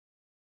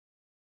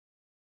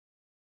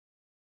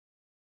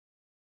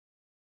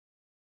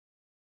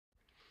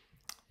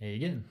Hey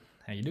again,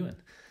 how you doing?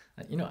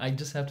 I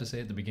just have to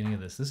say at the beginning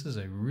of this is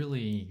a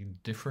really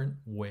different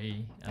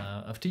way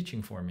of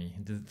teaching for me.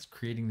 It's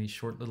creating these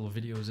short little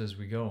videos as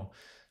we go.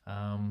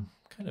 Kind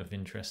of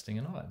interesting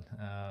and odd.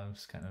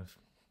 It's kind of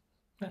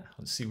yeah,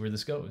 let's see where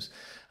this goes.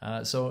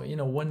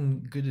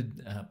 One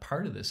good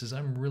part of this is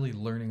I'm really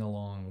learning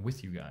along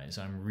with you guys.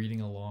 I'm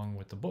reading along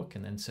with the book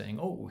and then saying,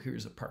 oh,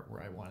 here's a part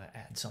where I want to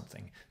add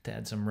something to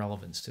add some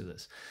relevance to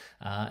this.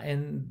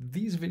 And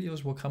these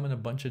videos will come in a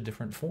bunch of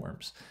different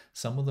forms.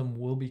 Some of them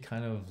will be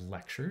kind of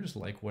lectures,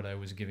 like what I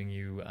was giving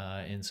you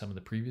in some of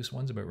the previous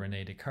ones about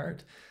Rene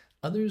Descartes.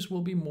 Others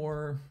will be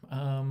more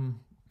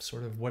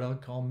sort of what I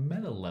would call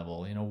meta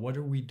level. What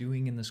are we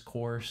doing in this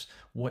course?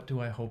 What do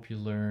I hope you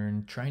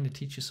learn? Trying to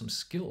teach you some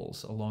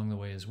skills along the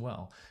way as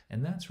well.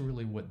 And that's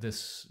really what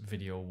this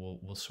video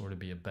will sort of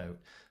be about.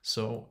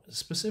 So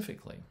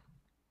specifically,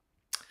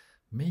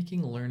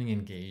 making learning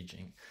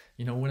engaging.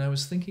 When I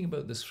was thinking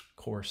about this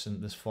course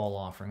and this fall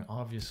offering,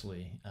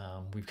 obviously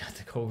we've got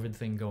the COVID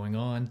thing going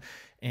on,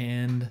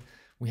 and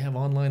we have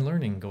online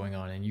learning going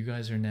on, and you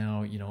guys are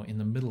now, in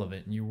the middle of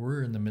it, and you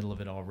were in the middle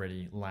of it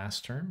already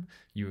last term.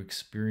 You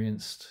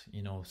experienced,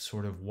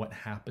 sort of what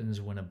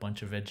happens when a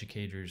bunch of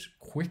educators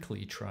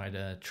quickly try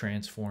to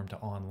transform to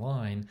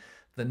online.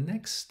 The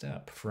next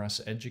step for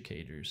us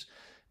educators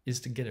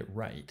is to get it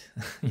right,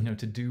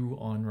 to do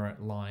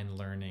online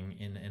learning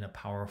in a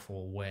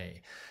powerful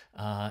way.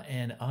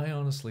 And I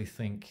honestly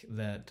think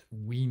that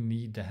we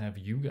need to have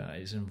you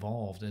guys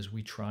involved as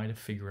we try to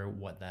figure out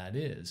what that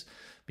is,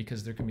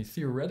 because there can be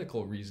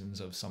theoretical reasons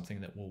of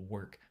something that will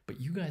work, but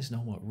you guys know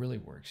what really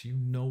works. You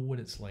know what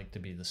it's like to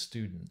be the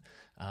student.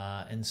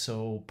 And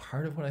so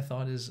part of what I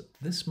thought is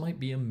this might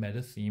be a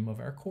meta theme of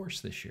our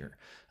course this year.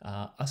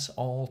 Us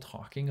all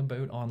talking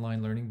about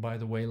online learning. By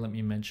the way, let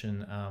me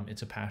mention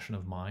it's a passion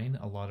of mine.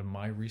 A lot of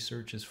my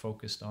research is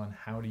focused on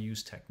how to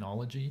use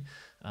technology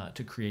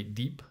to create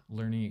deep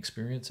learning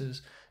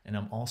experiences. And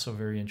I'm also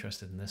very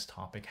interested in this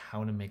topic,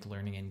 how to make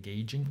learning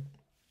engaging.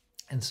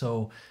 And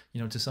so,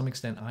 to some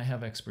extent, I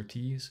have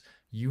expertise,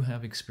 you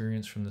have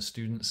experience from the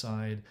student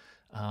side.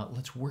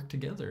 Let's work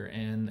together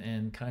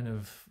and kind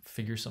of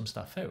figure some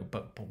stuff out.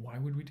 But why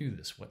would we do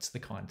this? What's the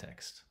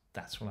context?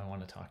 That's what I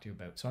want to talk to you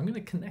about. So I'm going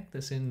to connect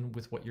this in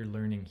with what you're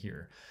learning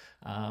here.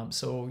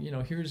 Here's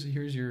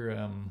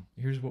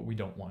what we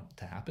don't want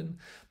to happen,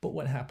 but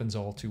what happens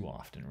all too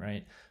often,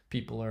 right?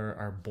 People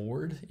are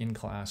bored in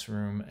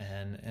classroom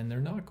and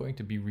they're not going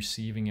to be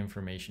receiving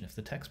information. If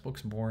the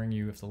textbook's boring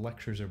you, if the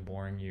lectures are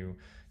boring you,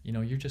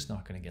 you're just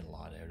not going to get a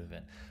lot out of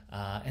it.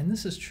 And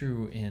this is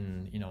true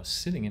in,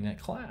 sitting in a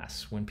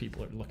class when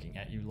people are looking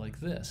at you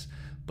like this.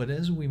 But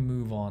as we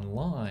move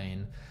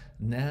online,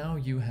 now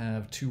you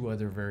have two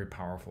other very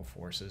powerful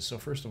forces. So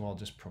first of all,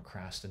 just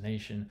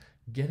procrastination,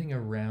 getting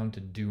around to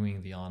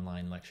doing the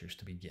online lectures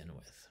to begin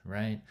with,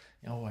 right?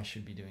 Oh, I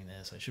should be doing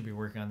this. I should be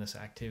working on this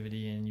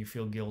activity, and you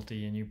feel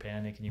guilty and you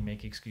panic and you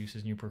make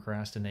excuses and you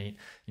procrastinate.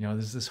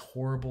 There's this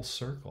horrible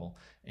circle,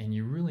 and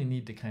you really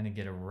need to kind of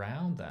get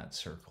around that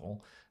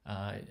circle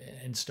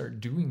and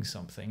start doing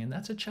something. And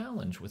that's a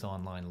challenge with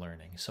online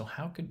learning. So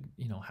how can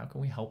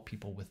we help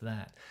people with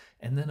that?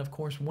 And then of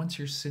course, once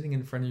you're sitting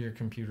in front of your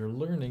computer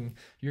learning,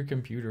 your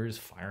computer is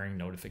firing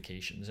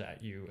notifications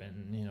at you,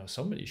 and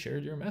somebody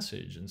shared your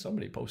message and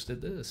somebody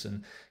posted this,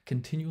 and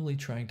continually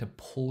trying to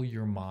pull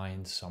your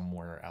mind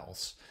somewhere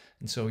else.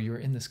 And so you're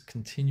in this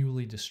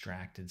continually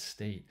distracted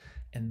state,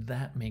 and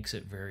that makes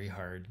it very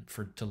hard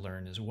to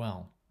learn as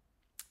well.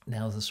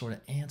 Now, the sort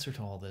of answer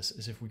to all this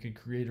is if we could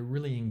create a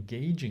really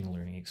engaging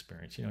learning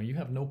experience. You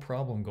have no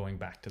problem going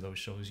back to those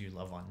shows you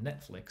love on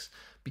Netflix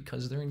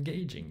because they're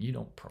engaging. You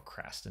don't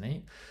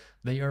procrastinate.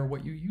 They are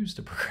what you use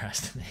to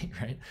procrastinate,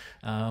 right?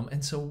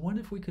 And so what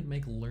if we could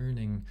make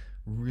learning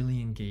really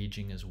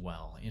engaging as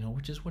well,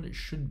 which is what it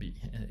should be.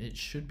 It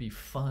should be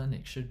fun.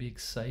 It should be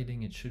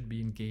exciting. It should be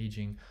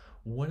engaging.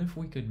 What if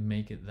we could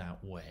make it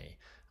that way?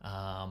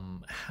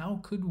 How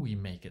could we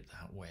make it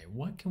that way?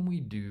 What can we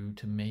do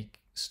to make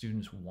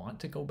students want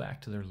to go back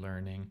to their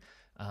learning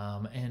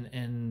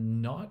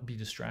and not be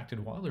distracted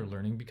while they're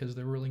learning because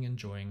they're really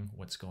enjoying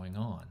what's going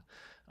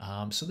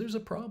on? So there's a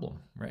problem,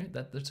 right?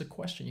 That's a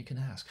question you can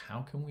ask.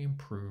 How can we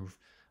improve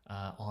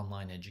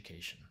online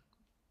education?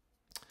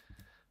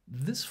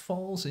 This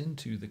falls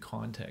into the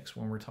context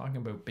when we're talking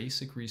about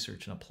basic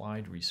research and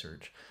applied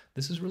research.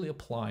 This is really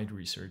applied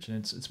research, and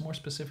it's more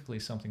specifically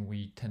something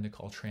we tend to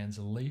call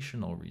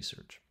translational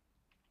research.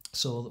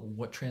 So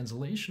what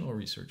translational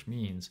research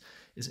means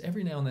is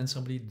every now and then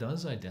somebody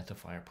does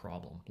identify a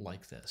problem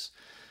like this.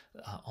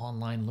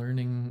 Online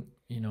learning,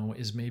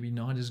 is maybe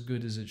not as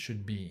good as it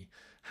should be.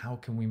 How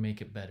can we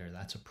make it better?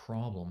 That's a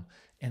problem.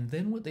 And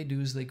then what they do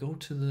is they go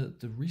to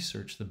the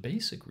research, the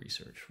basic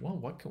research. Well,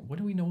 what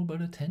do we know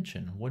about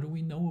attention? What do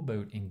we know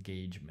about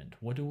engagement?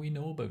 What do we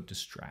know about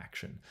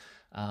distraction?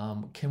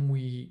 Can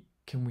we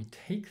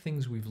take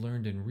things we've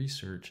learned in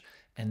research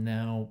and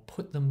now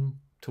put them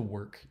to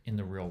work in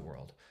the real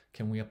world?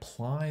 Can we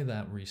apply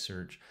that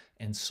research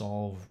and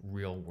solve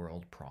real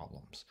world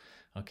problems?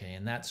 Okay,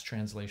 and that's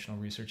translational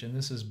research. And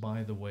this is,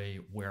 by the way,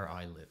 where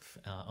I live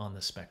on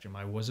the spectrum.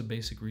 I was a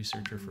basic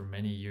researcher for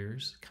many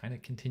years, kind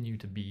of continue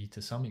to be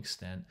to some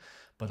extent,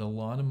 but a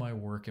lot of my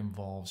work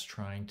involves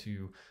trying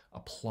to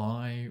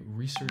apply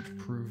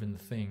research-proven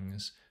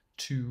things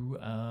to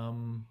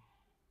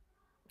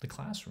the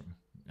classroom.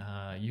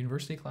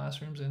 University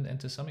classrooms and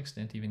to some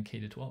extent even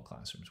K-12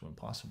 classrooms when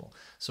possible.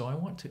 So I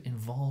want to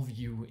involve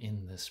you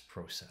in this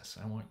process.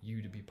 I want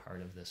you to be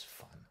part of this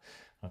fun.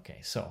 Okay,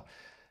 so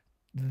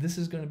this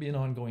is going to be an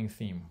ongoing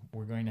theme.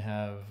 We're going to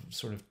have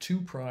sort of two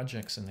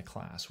projects in the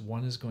class.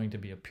 One is going to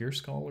be a peer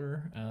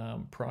scholar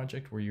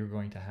project where you're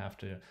going to have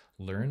to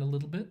learn a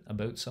little bit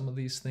about some of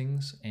these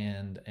things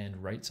and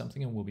write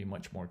something, and we'll be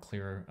much more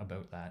clear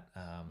about that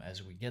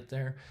as we get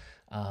there.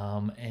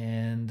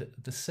 And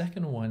the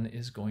second one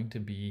is going to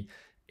be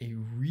a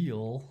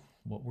real,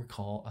 what we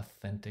call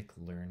authentic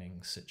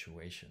learning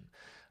situation.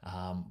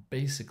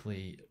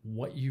 Basically,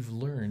 what you've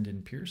learned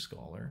in Peer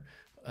Scholar,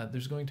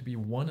 there's going to be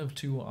one of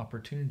two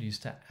opportunities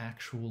to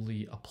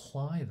actually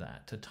apply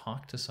that, to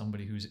talk to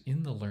somebody who's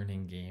in the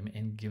learning game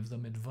and give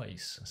them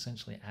advice,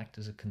 essentially act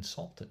as a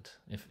consultant,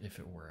 if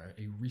it were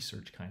a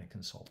research kind of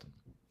consultant.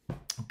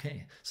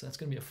 Okay, so that's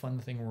going to be a fun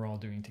thing we're all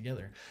doing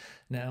together.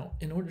 Now,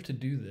 in order to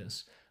do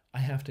this, I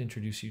have to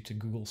introduce you to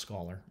Google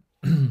Scholar.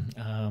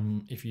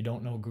 If you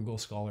don't know Google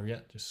Scholar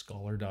yet, just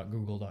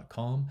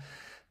scholar.google.com.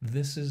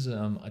 This is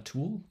a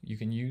tool you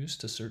can use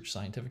to search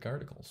scientific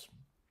articles.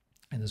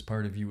 And as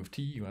part of U of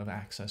T, you have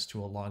access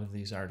to a lot of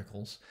these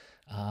articles.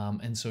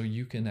 And so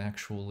you can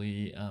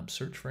actually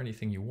search for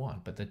anything you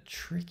want. But the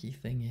tricky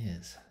thing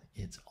is,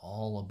 it's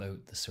all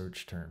about the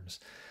search terms.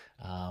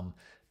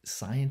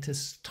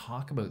 Scientists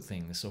talk about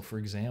things. So for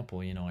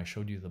example, you know, I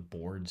showed you the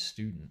bored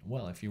student.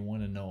 Well, if you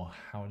want to know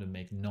how to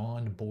make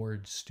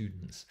non-bored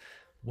students,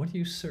 what do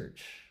you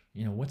search?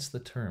 You know, what's the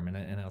term?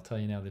 And I'll tell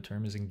you now, the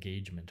term is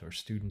engagement or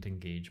student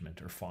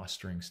engagement or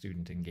fostering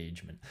student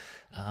engagement.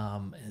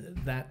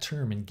 That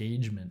term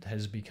engagement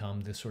has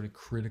become this sort of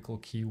critical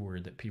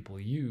keyword that people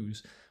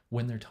use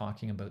when they're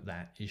talking about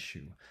that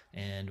issue.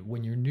 And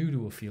when you're new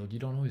to a field, you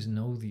don't always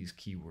know these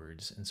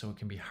keywords. And so it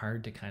can be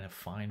hard to kind of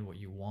find what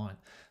you want.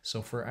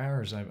 So for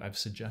ours, I've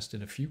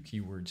suggested a few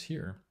keywords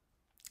here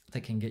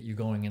that can get you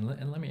going. And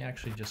let me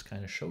actually just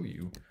kind of show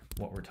you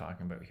what we're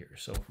talking about here.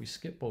 So if we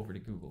skip over to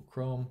Google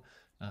Chrome,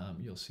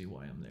 you'll see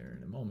why I'm there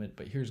in a moment,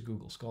 but here's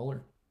Google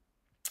Scholar.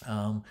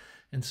 And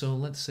so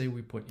let's say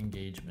we put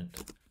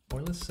engagement,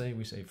 or let's say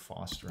we say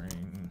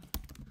fostering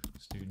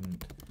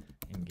student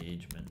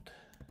engagement.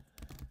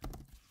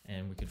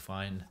 And we could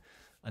find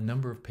a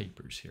number of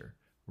papers here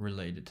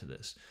related to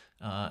this.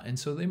 And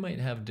so they might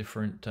have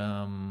different,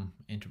 in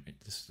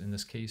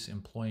this case,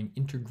 employing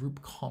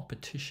intergroup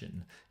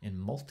competition in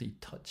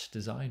multi-touch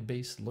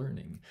design-based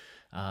learning.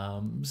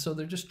 So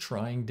they're just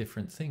trying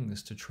different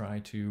things to try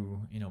to,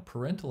 you know,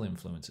 parental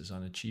influences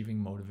on achieving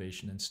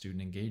motivation and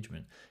student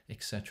engagement,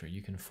 etc.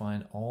 You can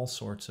find all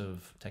sorts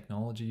of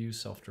technology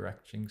use,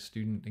 self-directing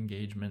student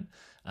engagement.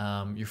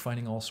 You're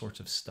finding all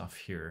sorts of stuff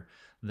here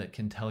that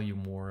can tell you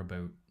more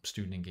about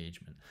student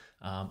engagement.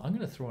 I'm going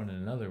to throw in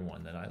another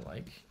one that I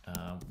like,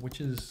 which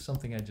is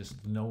something I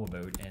just know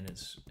about, and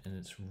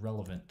it's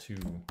relevant to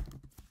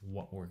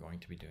what we're going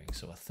to be doing.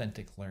 So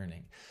authentic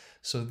learning.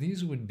 So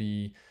these would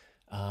be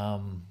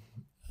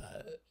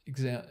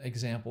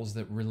examples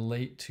that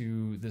relate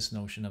to this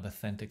notion of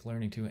authentic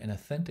learning too. And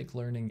authentic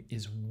learning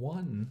is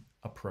one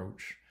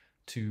approach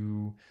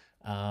to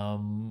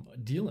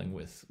dealing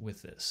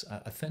with this.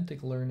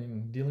 Authentic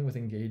learning, dealing with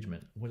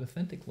engagement. What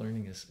authentic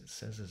learning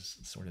says is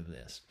sort of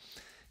this.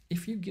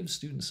 If you give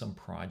students some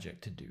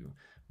project to do,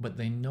 but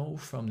they know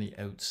from the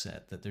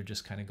outset that they're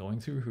just kind of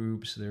going through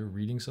hoops, they're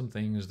reading some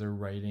things, they're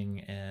writing,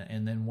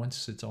 and then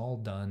once it's all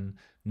done,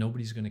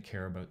 nobody's going to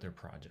care about their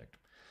project.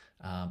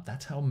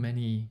 That's how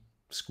many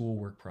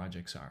schoolwork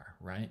projects are,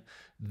 right?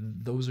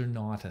 Those are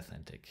not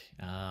authentic.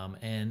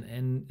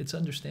 And it's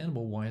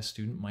understandable why a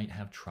student might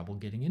have trouble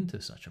getting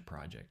into such a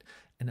project.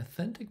 An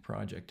authentic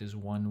project is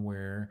one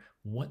where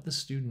what the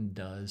student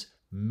does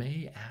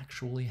may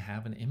actually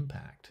have an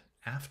impact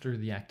after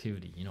the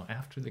activity, you know,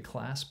 after the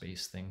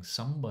class-based thing,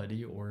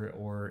 somebody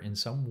or in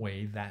some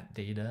way that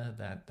data,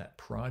 that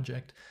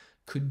project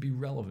could be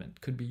relevant,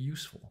 could be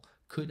useful,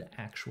 could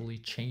actually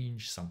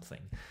change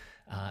something.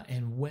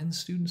 And when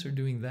students are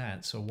doing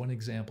that, so one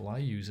example I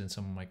use in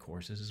some of my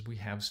courses is we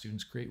have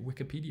students create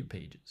Wikipedia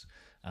pages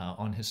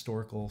on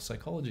historical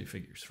psychology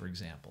figures, for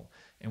example.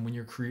 And when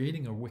you're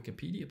creating a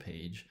Wikipedia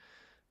page,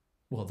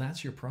 well,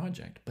 that's your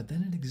project, but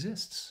then it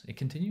exists. It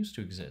continues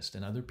to exist,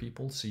 and other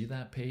people see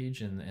that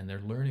page and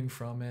they're learning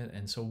from it.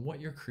 And so what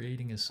you're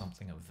creating is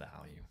something of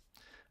value.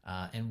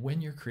 And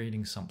when you're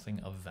creating something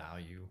of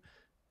value,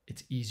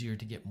 it's easier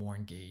to get more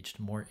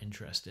engaged, more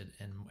interested,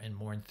 and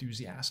more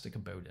enthusiastic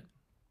about it.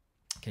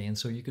 Okay, and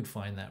so you could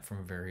find that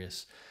from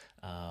various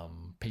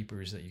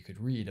papers that you could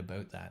read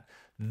about that.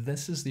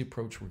 This is the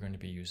approach we're going to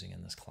be using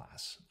in this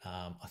class.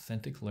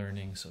 Authentic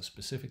learning. So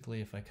specifically,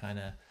 if I kind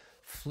of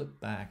flip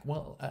back.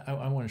 Well,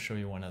 I want to show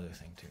you one other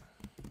thing too,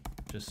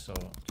 just so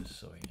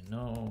you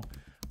know,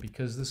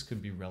 because this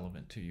could be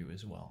relevant to you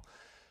as well.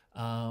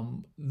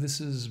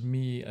 This is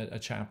me, a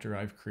chapter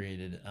I've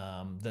created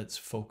that's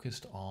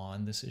focused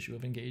on this issue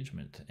of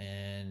engagement.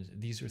 And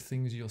these are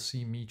things you'll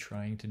see me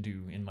trying to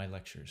do in my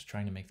lectures,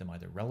 trying to make them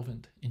either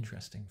relevant,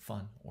 interesting,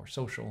 fun, or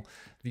social.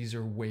 These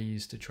are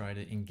ways to try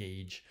to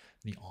engage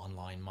the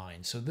online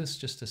mind. So this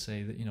just to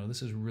say that,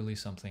 this is really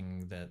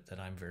something that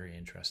I'm very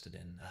interested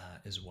in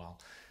as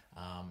well,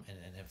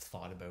 and have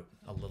thought about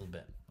a little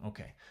bit.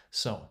 Okay,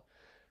 so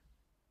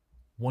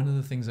one of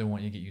the things I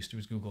want you to get used to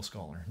is Google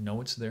Scholar.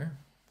 Know it's there.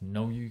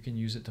 Know you can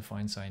use it to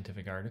find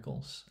scientific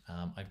articles.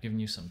 I've given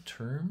you some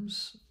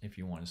terms. If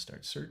you want to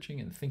start searching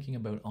and thinking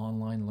about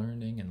online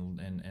learning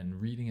and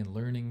reading and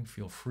learning,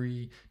 feel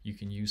free. You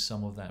can use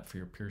some of that for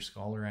your peer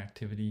scholar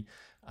activity.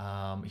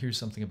 Here's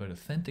something about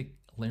authentic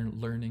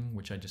learning,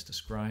 which I just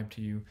described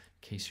to you, in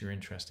case you're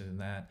interested in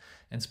that,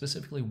 and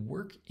specifically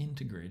work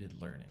integrated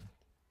learning.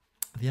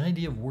 The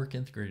idea of work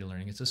integrated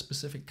learning is a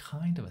specific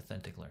kind of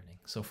authentic learning.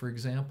 So for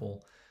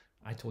example,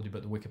 I told you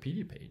about the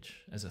Wikipedia page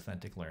as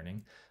authentic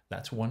learning.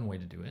 That's one way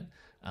to do it.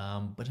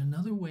 But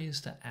another way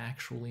is to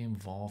actually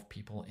involve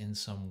people in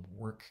some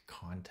work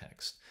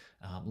context.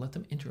 Let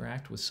them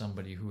interact with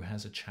somebody who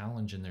has a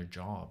challenge in their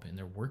job, in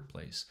their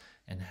workplace,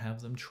 and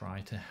have them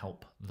try to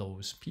help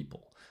those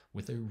people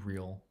with a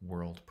real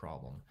world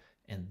problem.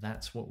 And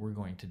that's what we're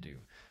going to do.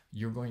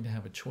 You're going to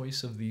have a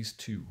choice of these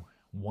two.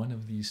 One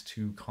of these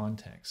two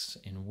contexts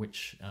in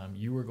which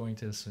you are going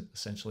to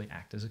essentially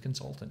act as a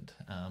consultant,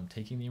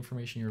 taking the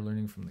information you're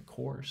learning from the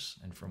course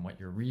and from what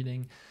you're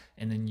reading,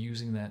 and then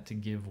using that to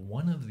give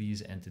one of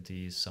these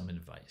entities some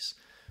advice.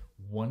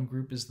 One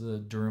group is the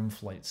Durham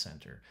Flight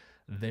Center.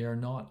 They are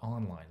not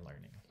online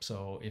learning.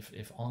 So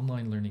if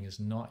online learning is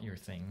not your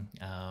thing,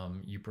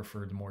 you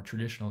prefer the more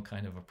traditional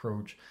kind of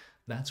approach,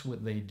 that's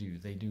what they do.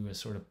 They do a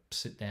sort of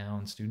sit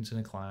down, students in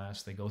a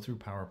class, they go through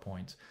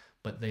PowerPoints,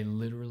 but they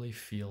literally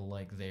feel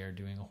like they are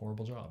doing a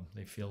horrible job.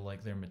 They feel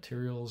like their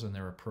materials and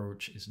their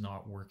approach is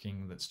not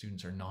working, that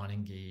students are not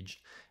engaged,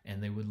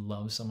 and they would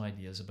love some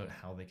ideas about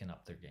how they can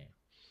up their game.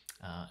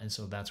 And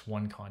so that's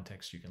one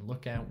context you can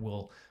look at.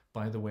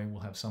 By the way,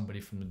 we'll have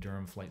somebody from the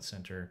Durham Flight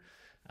Center.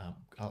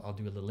 I'll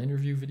do a little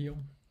interview video.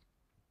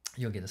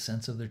 You'll get a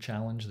sense of their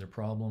challenge, their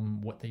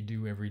problem, what they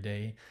do every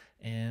day,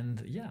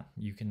 and yeah,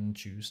 you can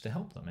choose to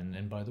help them.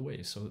 And by the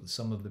way, so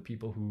some of the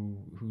people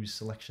whose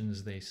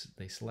selections they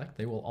select,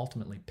 they will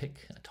ultimately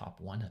pick a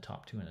top 1, a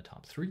top 2, and a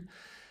top 3.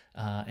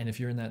 And if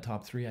you're in that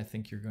top 3, I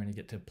think you're going to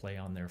get to play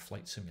on their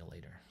flight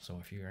simulator. So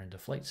if you're into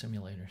flight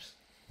simulators,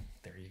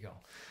 there you go.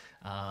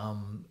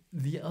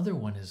 The other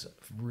one is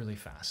really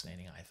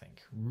fascinating, I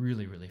think,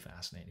 really, really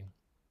fascinating.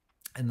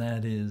 And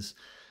that is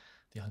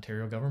the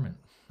Ontario government.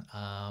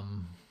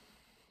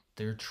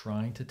 They're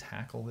trying to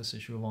tackle this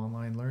issue of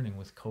online learning.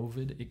 With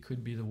COVID, it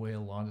could be the way a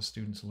lot of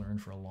students learn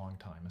for a long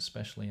time,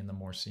 especially in the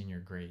more senior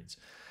grades.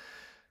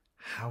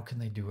 How can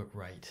they do it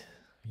right?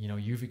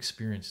 You've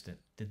experienced it.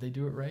 Did they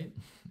do it right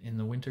in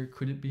the winter?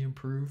 Could it be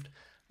improved?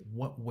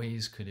 What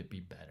ways could it be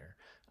better?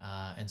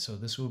 And so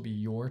this will be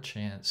your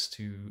chance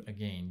to,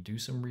 again, do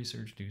some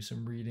research, do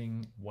some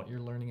reading, what you're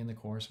learning in the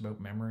course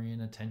about memory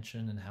and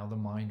attention and how the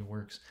mind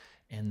works,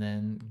 and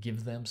then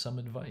give them some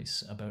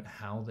advice about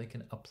how they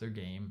can up their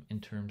game in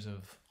terms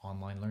of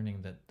online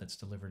learning that's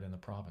delivered in the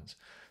province.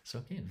 So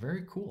again,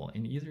 very cool.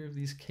 In either of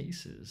these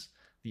cases,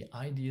 the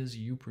ideas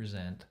you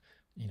present,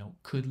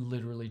 could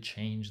literally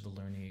change the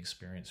learning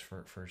experience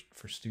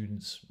for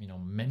students,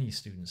 many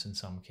students in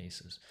some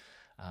cases.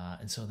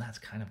 And so that's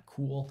kind of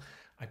cool.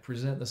 I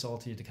present this all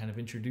to you to kind of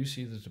introduce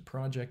you to the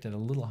project at a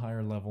little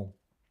higher level,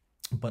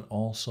 but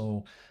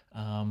also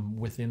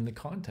within the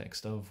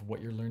context of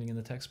what you're learning in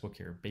the textbook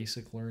here.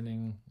 Basic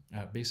learning,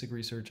 basic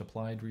research,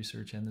 applied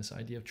research, and this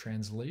idea of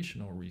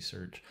translational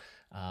research,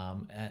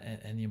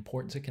 and the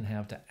importance it can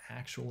have to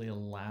actually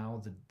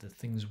allow the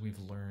things we've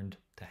learned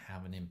to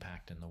have an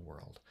impact in the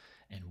world.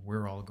 And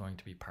we're all going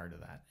to be part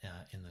of that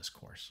in this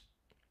course.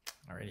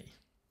 Alrighty,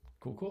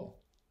 cool.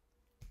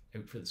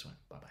 Out for this one.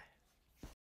 Bye-bye.